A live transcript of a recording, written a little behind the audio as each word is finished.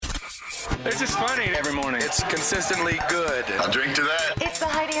It's just funny every morning. It's consistently good. I'll drink to that. It's the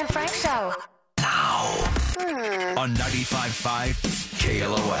Heidi and Frank Show. Now on 95.5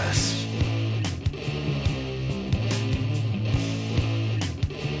 KLOS.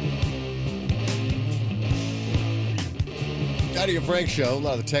 Heidi and Frank Show. A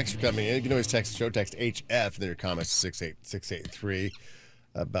lot of the texts are coming in. You can always text the show. Text HF and then your comments to 68683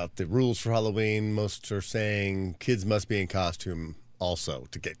 about the rules for Halloween. Most are saying kids must be in costume also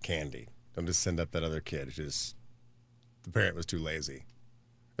to get candy. Don't just send up that other kid. It's just the parent was too lazy.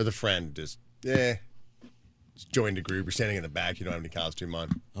 Or the friend just joined a group. You're standing in the back. You don't have any costume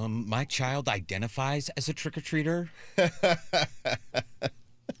on. My child identifies as a trick-or-treater.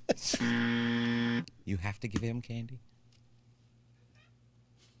 You have to give him candy?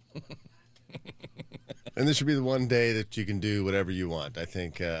 And this should be the one day that you can do whatever you want. I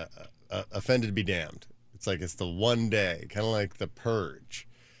think offended be damned. It's the one day, kind of like the purge,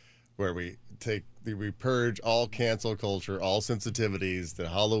 where we purge all cancel culture, all sensitivities, the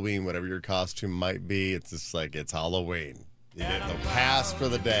Halloween, whatever your costume might be. It's just like it's Halloween. You get the pass for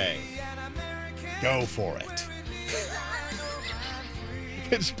the day. Go for it.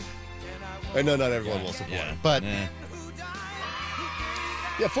 I know not everyone will support it, but yeah,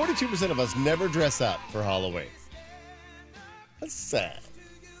 42% of us never dress up for Halloween. That's sad.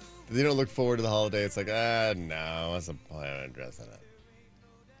 They don't look forward to the holiday. It's like, no, what's the point of dressing up?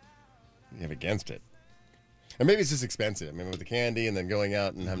 You have against it. And maybe it's just expensive. I mean, with the candy and then going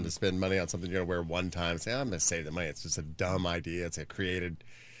out and having to spend money on something you're going to wear one time. Say, I'm going to save the money. It's just a dumb idea. It's a created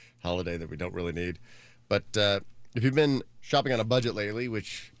holiday that we don't really need. But if you've been shopping on a budget lately,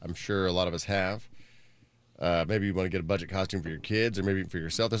 which I'm sure a lot of us have, maybe you want to get a budget costume for your kids or maybe for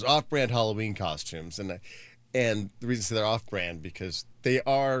yourself. There's off-brand Halloween costumes. And the reason I say they're off-brand because they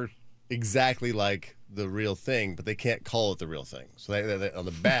are exactly like the real thing, but they can't call it the real thing. So they on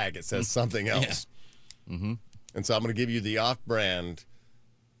the bag, it says something else. Yeah. Mm-hmm. And so I'm going to give you the off-brand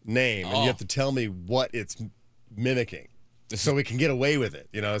name, and you have to tell me what it's mimicking so we can get away with it.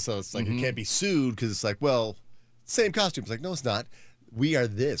 So it's like you can't be sued because it's like, well, same costume. It's like, no, it's not. We are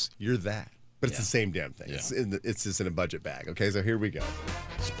this. You're that. But it's the same damn thing. Yeah. It's just in a budget bag. Okay, so here we go.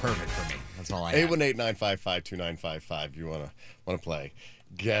 It's perfect for me. That's all I have. 818-955-2955. You want to play?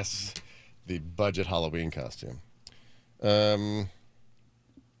 Guess the budget Halloween costume.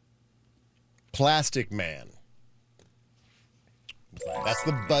 Plastic Man. That's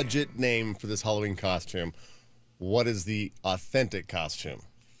the budget name for this Halloween costume. What is the authentic costume?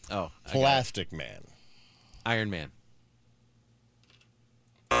 Oh, Plastic Man. Iron Man.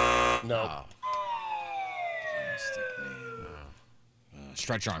 No. Plastic Man.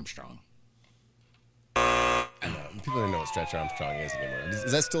 Stretch Armstrong. People don't know what Stretch Armstrong is anymore.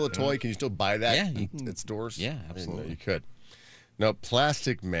 Is that still a toy? Can you still buy that at stores? Yeah, absolutely. You could. No,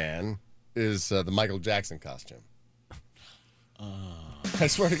 Plastic Man is the Michael Jackson costume. I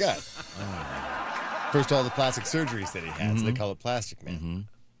swear to God. First, all the plastic surgeries that he had, so they call it Plastic Man.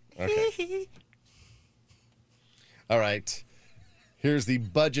 Okay. All right. Here's the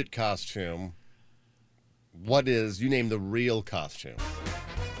budget costume. You name the real costume.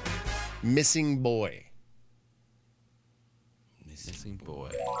 Missing Boy. Missing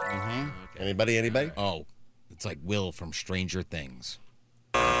Boy. Okay. Anybody? Oh, it's like Will from Stranger Things.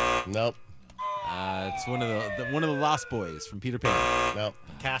 Nope. It's one of the Lost Boys from Peter Pan. Nope.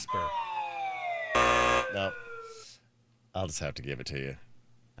 Casper. Nope. I'll just have to give it to you.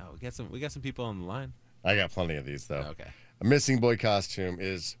 Oh, we got some people on the line. I got plenty of these though. Okay. A Missing Boy costume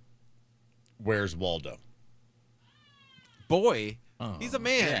is Where's Waldo? Boy, Oh, he's a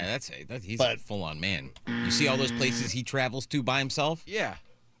man. Yeah, he's a full-on man. You see all those places he travels to by himself? Yeah.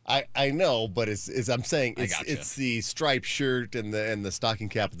 I know, but I'm saying gotcha. it's the striped shirt and the stocking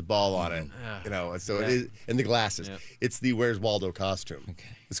cap with the ball on it. So it is, and the glasses. Yep. It's the Where's Waldo costume. Okay.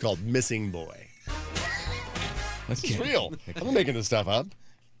 It's called Missing Boy. It's It's real. I'm not making this stuff up.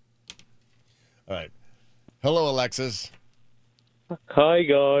 All right. Hello, Alexis. Hi,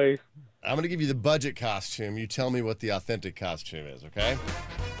 guys. I'm going to give you the budget costume. You tell me what the authentic costume is, okay?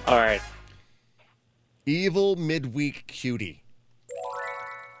 All right. Evil Midweek Cutie.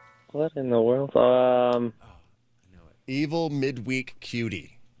 What in the world? Evil Midweek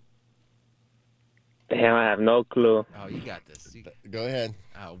Cutie. Damn, I have no clue. Oh, you got this. Go ahead.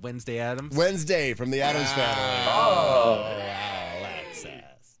 Wednesday Addams. Wednesday from the Addams Family. Oh. Wow,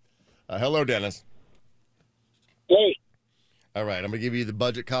 Alexis. Hello, Dennis. Hey. All right, I'm going to give you the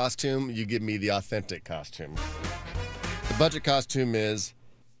budget costume. You give me the authentic costume. The budget costume is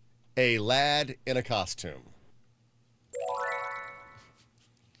a lad in a costume.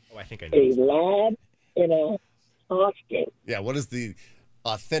 Oh, I think I know. A lad in a costume. Yeah, what is the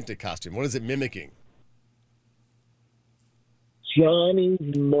authentic costume. What is it mimicking? Johnny's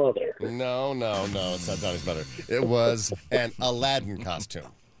mother. No, it's not Johnny's mother. It was an Aladdin costume.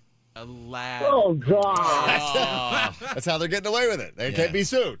 A lad. Oh, God. That's how they're getting away with it. They can't be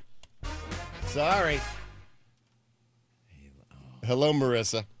sued. Sorry. Hello,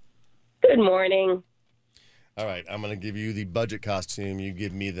 Marissa. Good morning. All right, I'm going to give you the budget costume. You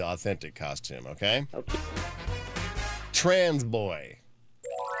give me the authentic costume, okay? Okay. Trans boy.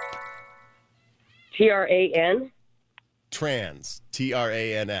 TRAN. Trans.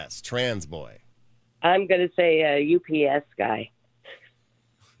 Trans. Trans boy. I'm going to say a UPS guy.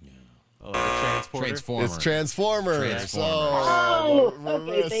 Oh, like a transporter. Transformer. It's Transformers. Transformers. Oh,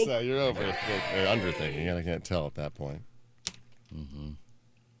 Marissa, okay, thank you're over or underthinking. I can't tell at that point.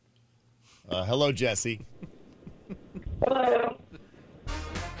 Hello, Jesse. Hello.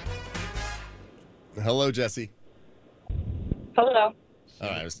 Hello, Jesse. Hello. All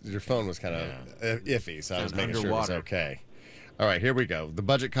right, your phone was kind of iffy, so I was making sure it was underwater. okay. All right, here we go. The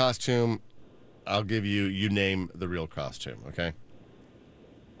budget costume, I'll give you. You name the real costume, okay?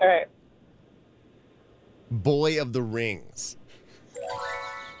 All right. Boy of the Rings.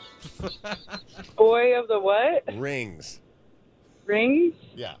 Boy of the what? Rings. Rings?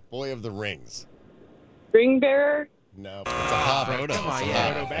 Yeah, Boy of the Rings. Ring bearer? No, it's a hobbit. Frodo. Come on, It's a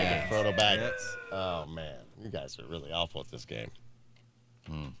yeah. hobbit. Yeah. Frodo Baggins. Oh, man. You guys are really awful at this game.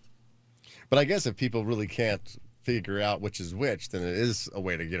 But I guess if people really can't figure out which is which, then it is a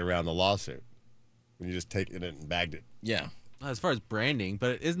way to get around the lawsuit. When you just take it and bagged it. Yeah. As far as branding,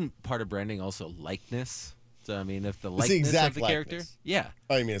 but isn't part of branding also likeness? So, I mean, if the It's the likeness exact of the character. likeness. Yeah.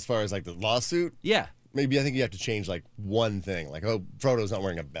 Oh, you mean as far as like the lawsuit? Yeah. Maybe I think you have to change like one thing. Like, oh, Frodo's not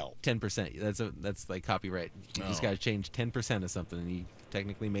wearing a belt. 10%. That's like copyright. You just Oh. got to change 10% of something, and you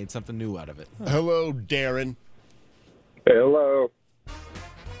technically made something new out of it. Hello, Darren. Hello.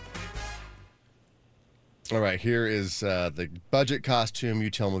 All right, here is the budget costume. You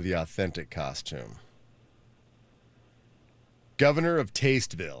tell me the authentic costume. Governor of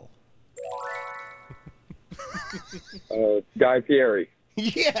Tasteville. Guy Fieri.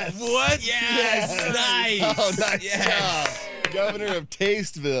 Yes. What? Yes. Nice. Oh, nice Yes. job. Governor of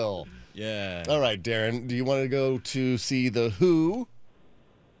Tasteville. Yeah. All right, Darren, do you want to go to see The Who?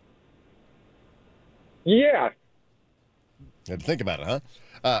 Yeah. You had to think about it, huh?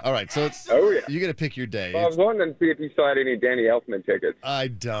 All right, so Oh, yeah. you got to pick your day. Well, I was wondering to see if you still had any Danny Elfman tickets. I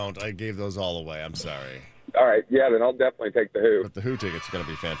don't. I gave those all away. I'm sorry. All right. Yeah, then I'll definitely take the Who. But The Who tickets are going to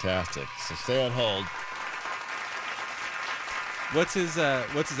be fantastic. So stay on hold. What's his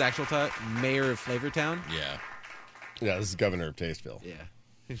actual title? Mayor of Flavortown? Yeah. Yeah, this is Governor of Tasteville. Yeah.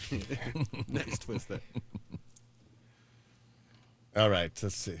 Nice twist there. All right,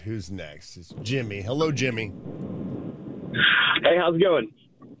 let's see. Who's next? It's Jimmy. Hello, Jimmy. Hey, how's it going?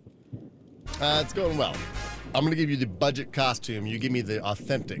 It's going well. I'm going to give you the budget costume. You give me the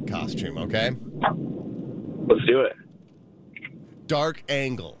authentic costume, okay? Let's do it. Dark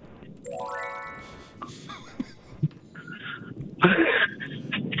Angle.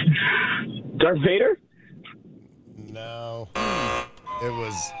 Darth Vader? No. It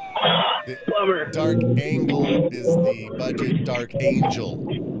was... Bummer. Dark Angle is the budget. Dark Angel.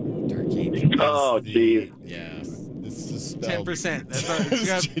 Dark Angel. Oh, jeez. Yeah. This is spelled... 10%. That's all, it's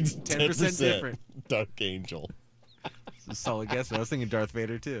got It's 10% different. Dark Angel. It's a solid guess. I was thinking Darth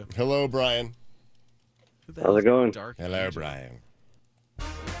Vader, too. Hello, Brian. Who the How's hell it is going? Dark Hello, Angel? Brian.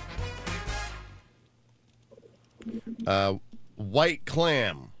 White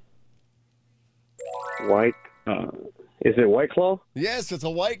Clam. White. Is it White Claw? Yes, it's a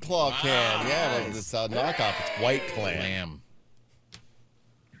White Claw can. Yeah, nice. it's a knockoff. It's White Clam. Lamb.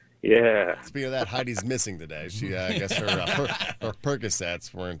 Yeah. Speaking of that, Heidi's missing today. She, I guess her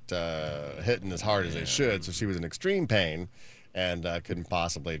Percocets weren't hitting as hard as they should, so she was in extreme pain and couldn't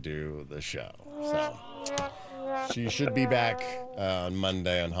possibly do the show. So she should be back on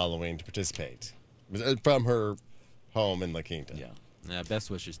Monday on Halloween to participate from her home in La Quinta. Yeah. Yeah, best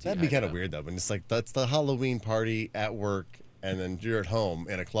wishes to That'd you. be kind of weird though, when it's like that's the Halloween party at work, and then you're at home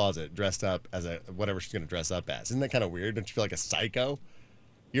in a closet dressed up as a whatever she's gonna dress up as. Isn't that kind of weird? Don't you feel like a psycho?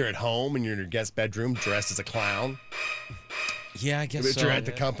 You're at home and you're in your guest bedroom dressed as a clown. Yeah, I guess But so. you're at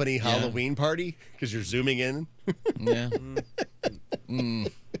the company Halloween party because you're zooming in. Yeah.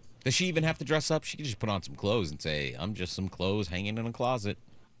 Does she even have to dress up? She could just put on some clothes and say, "I'm just some clothes hanging in a closet."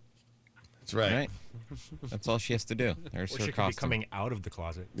 That's right. Right? That's all she has to do. There's Or her she could be costume. coming out of the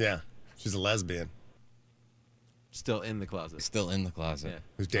closet. Yeah, she's a lesbian Still in the closet. Still in the closet. Yeah.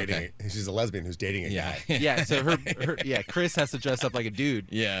 who's dating. Okay. She's a lesbian who's dating a Yeah. guy. Yeah, so Chris has to dress up like a dude.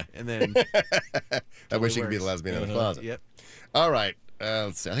 Yeah. And then That way she can be a works. lesbian in the closet. Yep. All right.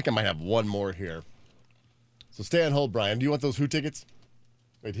 Let's see. I think I might have one more here. So stay on hold, Brian. Do you want those Who tickets?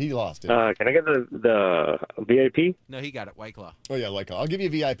 Wait, he lost it. Can I get the VIP? No, he got it. White Claw. Oh, yeah, like I'll give you a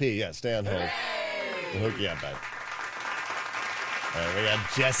VIP. Yeah, stay on hold. We'll hook you up, bud. All right, we got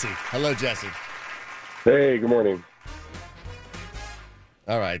Jesse. Hello, Jesse. Hey, good morning.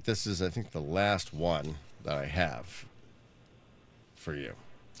 All right, this is, I think, the last one that I have for you.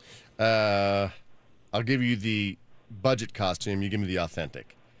 I'll give you the budget costume. You give me the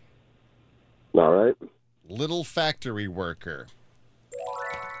authentic. All right. Little factory worker.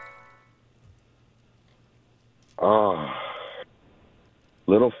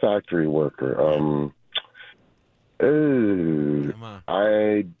 Little factory worker. Come on.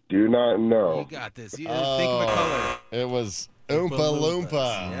 I do not know. You got this. You think of a color. It was Oompa Loompa.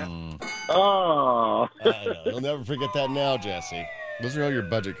 Yeah. Oh. I know. You'll never forget that now, Jesse. Those are all your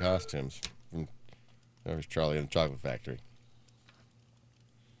budget costumes. There's Charlie and the Chocolate Factory.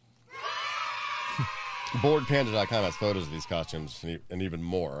 BoredPanda.com has photos of these costumes and even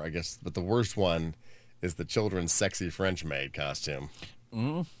more, I guess. But the worst one is the children's sexy French maid costume.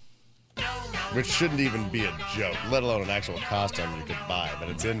 Which shouldn't even be a joke, let alone an actual costume you could buy, but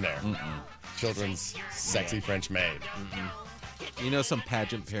it's in there. Children's sexy French maid. You know, some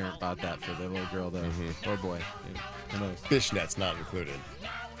pageant parent bought that for their little girl, though. Or boy. Who knows? Fishnets not included.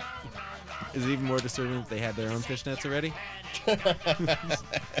 Is it even more disturbing that they had their own fishnets already?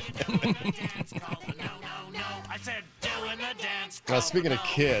 Well, speaking of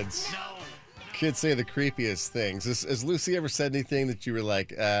kids say the creepiest things. Has Lucy ever said anything that you were like,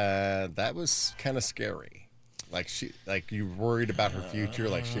 that was kind of scary? Like you worried about her future,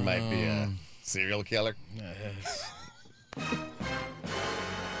 like she might be a serial killer?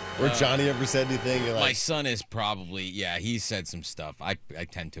 Or Johnny ever said anything? You're like, My son is probably, he said some stuff. I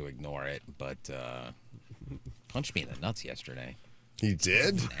tend to ignore it, but punched me in the nuts yesterday. he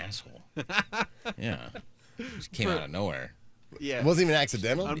did? An asshole. Yeah. Just came out of nowhere. Yeah. It wasn't even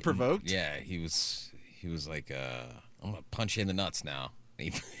accidental? Unprovoked? Yeah, he was like, I'm gonna punch you in the nuts now.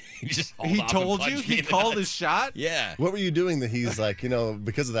 He just hauled He off and told you? punched me He in the called nuts. his shot? Yeah. What were you doing that he's like,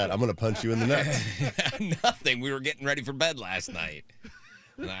 because of that, I'm going to punch you in the nuts? Nothing. We were getting ready for bed last night.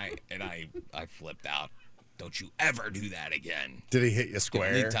 And I flipped out. Don't you ever do that again. Did he hit you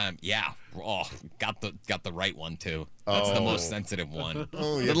square? Anytime. Yeah. Oh, got the right one too. That's the most sensitive one.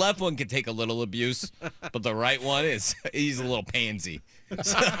 Oh, yeah. The left one can take a little abuse, but the right one he's a little pansy.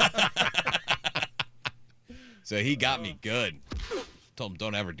 So he got me good. Told him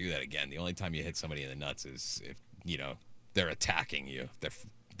don't ever do that again. The only time you hit somebody in the nuts is if they're attacking you.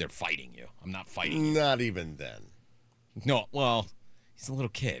 They're fighting you. I'm not fighting you. Not even then. No, well, he's a little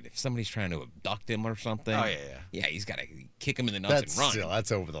kid. If somebody's trying to abduct him or something, Oh, yeah. yeah, he's got to kick him in the nuts and run.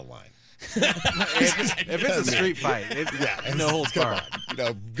 That's over the line. If it's a street fight, no holds Come barred.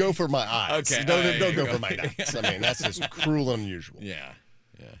 on, go for my eyes. Okay, Don't all right, go you for go. my nuts. I mean, that's just cruel and unusual. Yeah.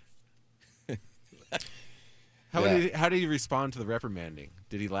 How Yeah. did he respond to the reprimanding?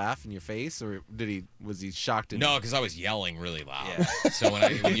 Did he laugh in your face, or was he shocked? No, because I was yelling really loud. Yeah. So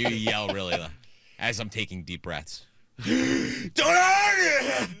when you yell really loud, as I'm taking deep breaths. Did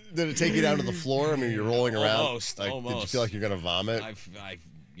it take you down to the floor? I mean, you're rolling around. Almost, Did you almost. feel like you're gonna vomit? I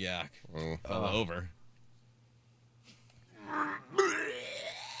fell over.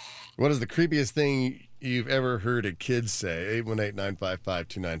 What is the creepiest thing you've ever heard a kid say?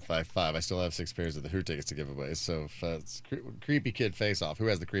 818-955-2955. I still have 6 pairs of the Who tickets to give away. So if it's creepy kid face off. Who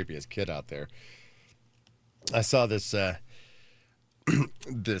has the creepiest kid out there? I saw this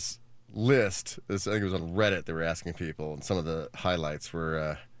this list. I think it was on Reddit. They were asking people, and some of the highlights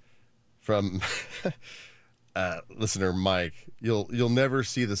were from listener Mike. You'll never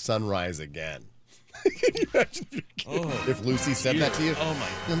see the sunrise again. Can you imagine if Lucy said that to you? Oh my!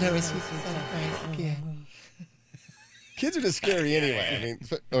 You'll never see the sunrise again. Kids are just scary anyway. I mean,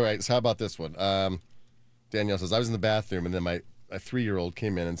 all right. So how about this one? Danielle says, I was in the bathroom, and then my 3-year-old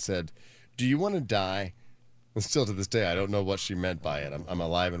came in and said, "Do you want to die?" And still to this day, I don't know what she meant by it. I'm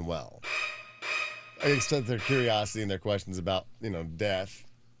alive and well. I extend their curiosity and their questions about death.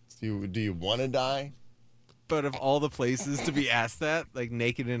 Do you want to die? But of all the places to be asked that, like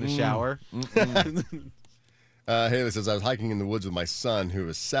naked in a shower. Haley says, I was hiking in the woods with my son, who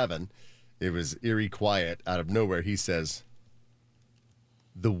was 7. It was eerie quiet. Out of nowhere, he says,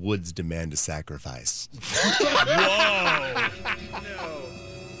 "The woods demand a sacrifice." Whoa!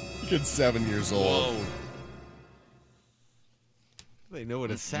 Kid's 7 years old. Whoa! They know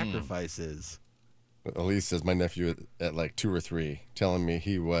what a sacrifice is. Elise says, my nephew at like 2 or 3, telling me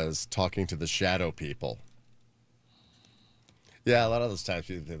he was talking to the shadow people. Yeah, a lot of those times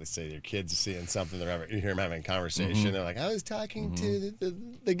they say your kids are seeing something, you hear them having a conversation. They're like, I was talking to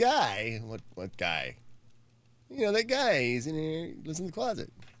the guy. What guy? You know, that guy. He's in here, lives in the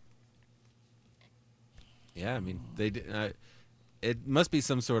closet. Yeah, I mean, it must be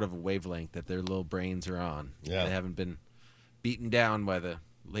some sort of wavelength that their little brains are on. Yeah. They haven't been beaten down by the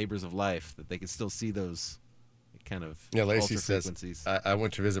labors of life, that they can still see those kind of Lacey ultra says, frequencies. I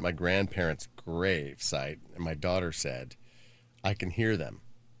went to visit my grandparents' grave site, and my daughter said, I can hear them.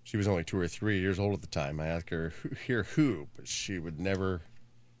 She was only 2 or 3 years old at the time. I asked her, hear who? But she would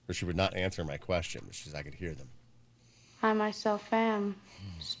not answer my question. She says, I could hear them. I myself am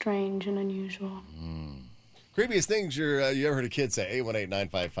strange and unusual. Creepiest things you ever heard a kid say,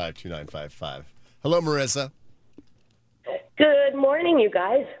 818-955-2955. Hello, Marissa. Good morning, you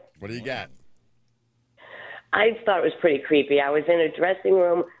guys. What do you got? I thought it was pretty creepy. I was in a dressing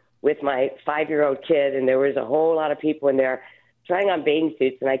room with my 5-year-old kid, and there was a whole lot of people in there trying on bathing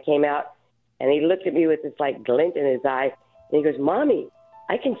suits, and I came out, and he looked at me with this, glint in his eye, and he goes, Mommy,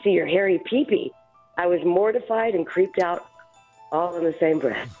 I can see your hairy pee-pee. I was mortified and creeped out all in the same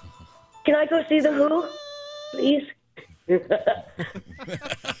breath. Can I go see The Who, please?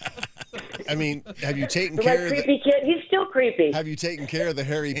 I mean, have you taken My care of creepy kid, he's still creepy. Have you taken care of the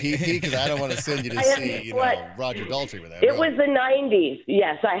hairy pee-pee? Because I don't want to send you to see, Roger Daltrey with that. It was the 90s.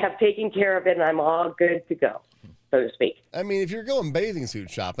 Yes, I have taken care of it, and I'm all good to go, so to speak. I mean, if you're going bathing suit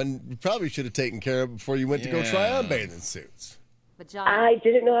shopping, you probably should have taken care of it before you went to go try on bathing suits. I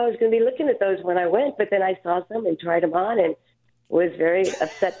didn't know I was going to be looking at those when I went, but then I saw some and tried them on and was very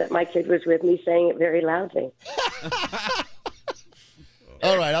upset that my kid was with me saying it very loudly.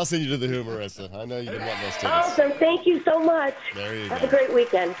 All right, I'll send you to The Who, Marissa. I know you've been wanting those tickets. Awesome. Thank you so much. There you go. Have a great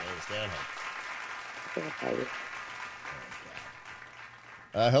weekend.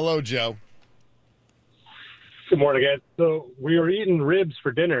 Hello, Joe. Good morning, guys. So we were eating ribs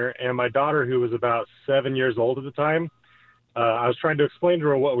for dinner, and my daughter, who was about 7 years old at the time, I was trying to explain to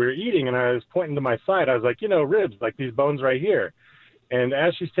her what we were eating, and I was pointing to my side. I was like, ribs, like these bones right here. And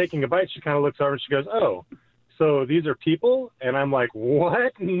as she's taking a bite, she kind of looks over and she goes, oh, so these are people? And I'm like,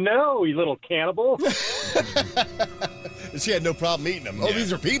 what? No, you little cannibal. She had no problem eating them. Oh,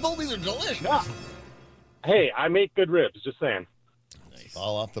 these are people? These are delicious. Yeah. Hey, I make good ribs, just saying. Nice.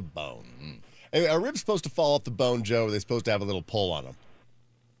 Fall off the bone. Hey, are ribs supposed to fall off the bone, Joe? Or are they supposed to have a little pull on them?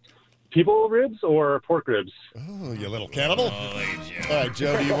 People ribs or pork ribs? Oh, you little cannibal. All right,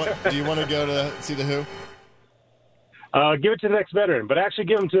 Joe, do you want to go to see The Who? Give it to the next veteran, but actually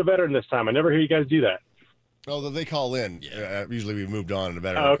give them to a veteran this time. I never hear you guys do that. Oh, they call in. Yeah. Usually we moved on and a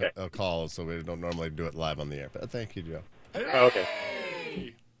veteran calls, so we don't normally do it live on the air. But thank you, Joe. Oh,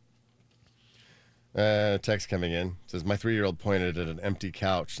 okay. Text coming in. It says, my 3-year-old pointed at an empty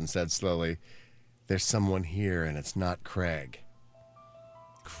couch and said slowly, there's someone here and it's not Craig.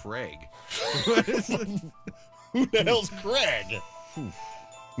 Craig? Who the hell's Craig?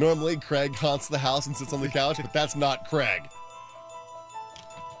 Normally, Craig haunts the house and sits on the couch, but that's not Craig.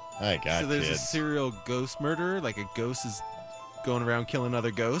 My God, so there's kids. a serial ghost murderer? Like a ghost is going around killing other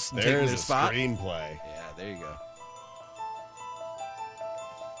ghosts and taking There's their a spot? screenplay. Yeah, there you go.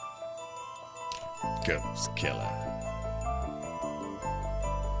 Ghost killer.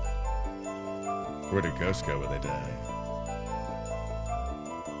 Where do ghosts go when they die?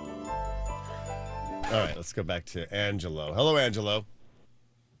 All right, let's go back to Angelo. Hello, Angelo.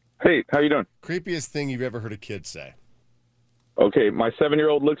 Hey, how you doing? Creepiest thing you've ever heard a kid say? Okay, my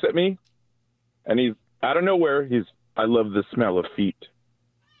 7-year-old looks at me, and he's out of nowhere. I love the smell of feet.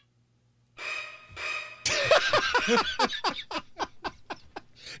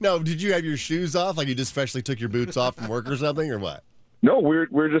 No, did you have your shoes off? Like you just freshly took your boots off from work or something, or what? No,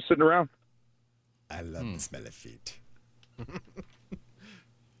 we're just sitting around. I love the smell of feet.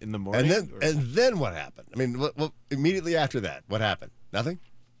 In the morning? And then what happened? I mean, what immediately after that, what happened? Nothing?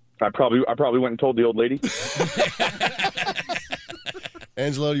 I probably went and told the old lady.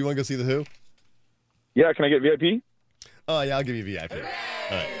 Angelo, do you want to go see The Who? Yeah, can I get VIP? Oh, yeah, I'll give you VIP. All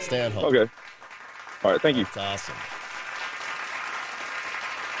right, stay on hold. Okay. All right, thank you. That's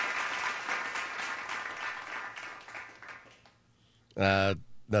awesome.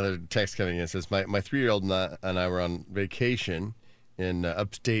 Another text coming in says, my 3-year-old and I were on vacation in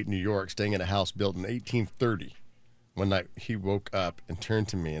upstate New York, staying in a house built in 1830. One night he woke up and turned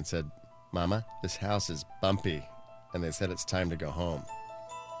to me and said, Mama, this house is bumpy, and they said it's time to go home.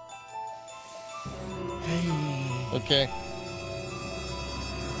 Hey. Okay.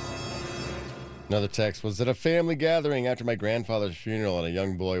 Another text, was at a family gathering after my grandfather's funeral, and a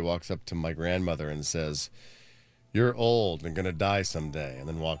young boy walks up to my grandmother and says, you're old and going to die someday, and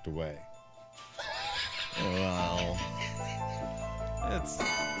then walked away. Wow. That's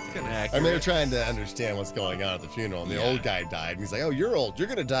kind of accurate. I mean, they're trying to understand what's going on at the funeral, and the old guy died, and he's like, "Oh, you're old. You're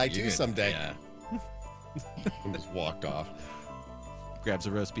gonna die too someday." Yeah. And just walked off. Grabs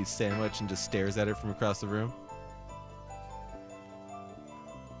a roast beef sandwich and just stares at it from across the room.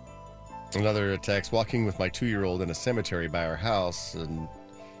 Another text, walking with my 2-year-old in a cemetery by our house, and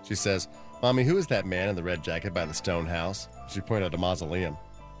she says, "Mommy, who is that man in the red jacket by the stone house?" She pointed out a mausoleum.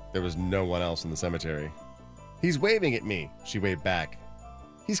 There was no one else in the cemetery. "He's waving at me," she waved back.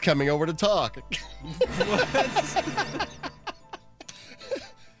 "He's coming over to talk." What?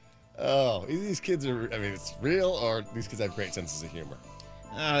 Oh, these kids are, I mean, it's real, or these kids have great senses of humor.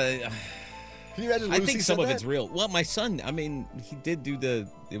 Can you imagine Lucy I think some said of that? it's real. Well, my son, I mean, he did do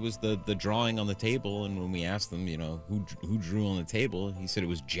it was the drawing on the table, and when we asked him, who drew on the table, he said it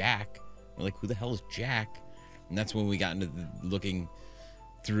was Jack. We're like, who the hell is Jack? And that's when we got into looking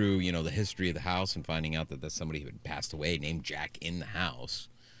through, the history of the house and finding out that there's somebody who had passed away named Jack in the house.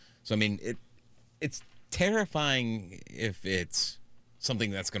 So, I mean, it's terrifying if it's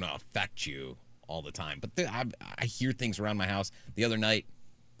something that's going to affect you all the time. But I hear things around my house. The other night,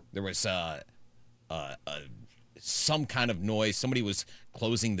 there was some kind of noise. Somebody was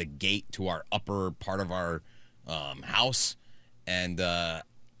closing the gate to our upper part of our house, and I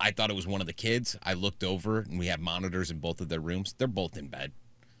thought it was one of the kids. I looked over, and we have monitors in both of their rooms. They're both in bed.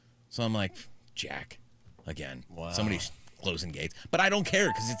 So I'm like, Jack, again. Wow. Somebody's closing gates. But I don't care,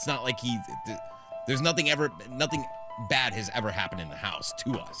 because it's not like there's nothing bad has ever happened in the house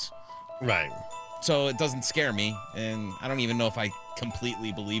to us. Right. So it doesn't scare me, and I don't even know if I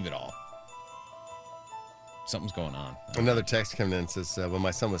completely believe it all. Something's going on. Another text coming in says, when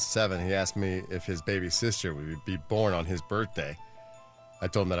my son was 7, he asked me if his baby sister would be born on his birthday. I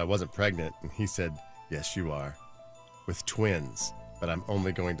told him that I wasn't pregnant, and he said, "Yes, you are. With twins, but I'm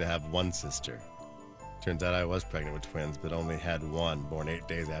only going to have one sister." Turns out I was pregnant with twins, but only had one, born 8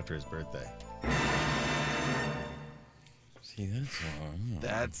 days after his birthday. See,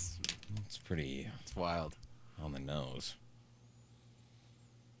 that's pretty. It's wild. On the nose.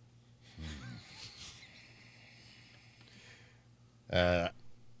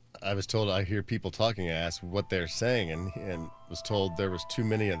 I was told, I hear people talking. I asked what they're saying, and was told there was too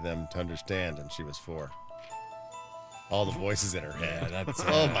many of them to understand, and she was 4. All the voices in her head. Yeah, that's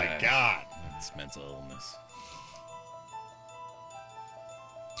oh my God. That's mental illness.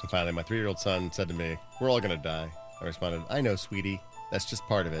 And finally, my 3-year-old son said to me, "We're all going to die." I responded, "I know, sweetie. That's just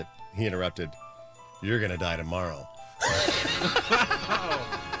part of it." He interrupted, "You're going to die tomorrow."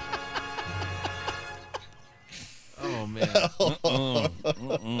 Oh, man.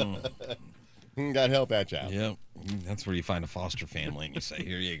 Got help at you. Yep. That's where you find a foster family and you say,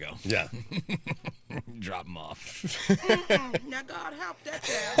 "Here you go." Yeah. Drop them off. Now God help that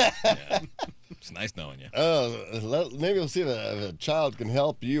child. Yeah. It's nice knowing you. Maybe we'll see if a child can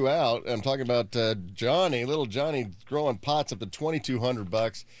help you out. I'm talking about Johnny, little Johnny, growing pots up to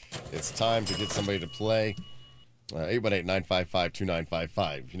 $2,200. It's time to get somebody to play.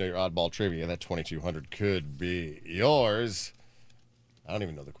 818-955-2955. If you know your oddball trivia, that $2,200 could be yours. I don't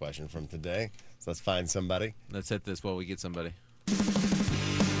even know the question from today, so let's find somebody. Let's hit this while we get somebody.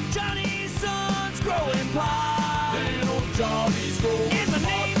 Johnny's son's growing pot. Little Johnny's growing pot. And the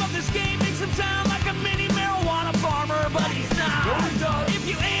name of this game makes him sound like a mini marijuana farmer, but he's not. No, he doesn't. If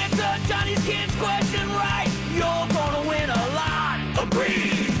you answer Johnny's kid's question right, you're gonna win a lot.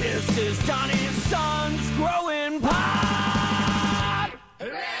 Agreed. This is Johnny's son's growing pot.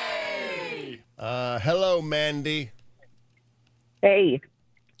 Hooray! Hello, Mandy. Hey.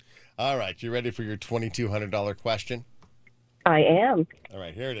 All right, you ready for your $2,200 question? I am. All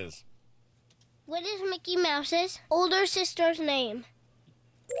right, here it is. What is Mickey Mouse's older sister's name?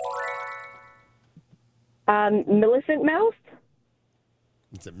 Millicent Mouse?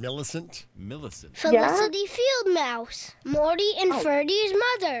 Is it Millicent? Millicent. Felicity Field Mouse. Morty and Ferdy's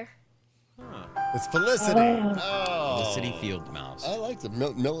mother. It's Felicity. Oh. Felicity Field Mouse. I like the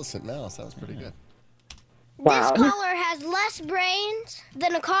Millicent Mouse. That was pretty good. This color has less brains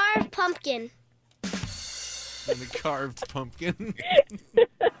than a carved pumpkin. And the carved pumpkin.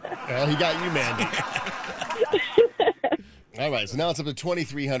 Well, he got you, Mandy. All right, so now it's up to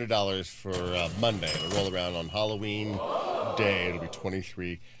 $2,300 for Monday. We'll roll around on Halloween Day. It'll be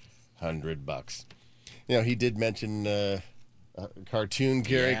 $2,300. You know, he did mention a cartoon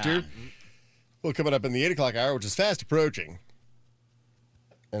character. Yeah. Well, coming up in the 8 o'clock hour, which is fast approaching.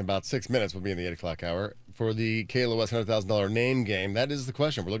 In about 6 minutes, we'll be in the 8 o'clock hour for the KLOS $100,000 name game. That is the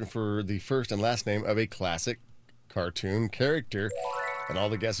question. We're looking for the first and last name of a classic cartoon character. And all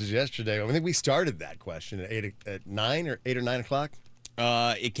the guesses yesterday, I think we started that question at 8 or 9 o'clock.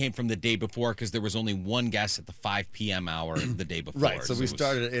 It came from the day before because there was only one guess at the 5 p.m. hour the day before. Right, so we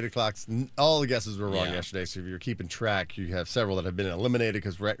started at 8 o'clock. All the guesses were wrong Yeah. yesterday, so if you're keeping track, you have several that have been eliminated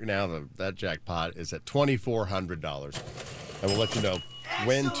because right now that jackpot is at $2,400. And we'll let you know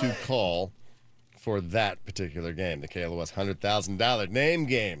when to call for that particular game, the KLOS $100,000 name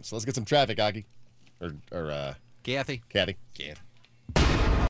game. So let's get some traffic, Aki. Or Kathy. Kathy. Yeah.